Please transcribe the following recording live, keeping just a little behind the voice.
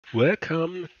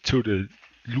Welcome to the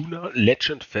Lunar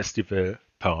Legend Festival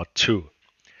Part 2.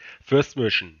 First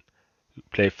mission,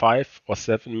 play 5 or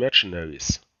 7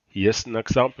 mercenaries. Here's an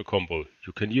example combo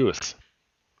you can use.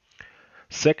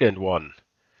 Second one,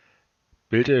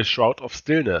 build a shroud of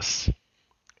stillness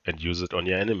and use it on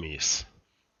your enemies.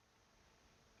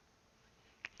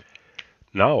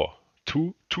 Now,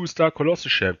 two 2-star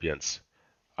Colossus champions.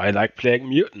 I like playing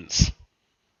mutants.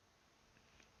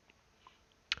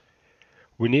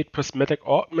 We need prismatic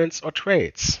augments or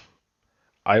traits.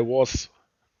 I was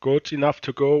good enough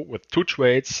to go with 2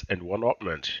 traits and 1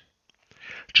 augment.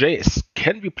 Jayce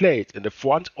can be played in the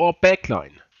front or back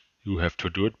line. You have to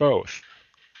do it both.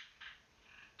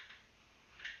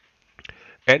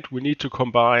 And we need to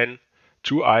combine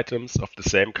 2 items of the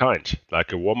same kind,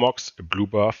 like a warmox, a blue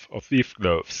buff, or thief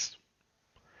gloves.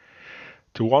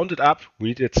 To round it up, we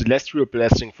need a celestial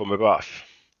blessing from above.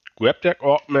 Grab that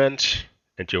augment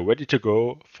and you're ready to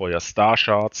go for your star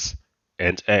shards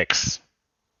and eggs.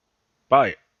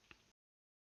 Bye!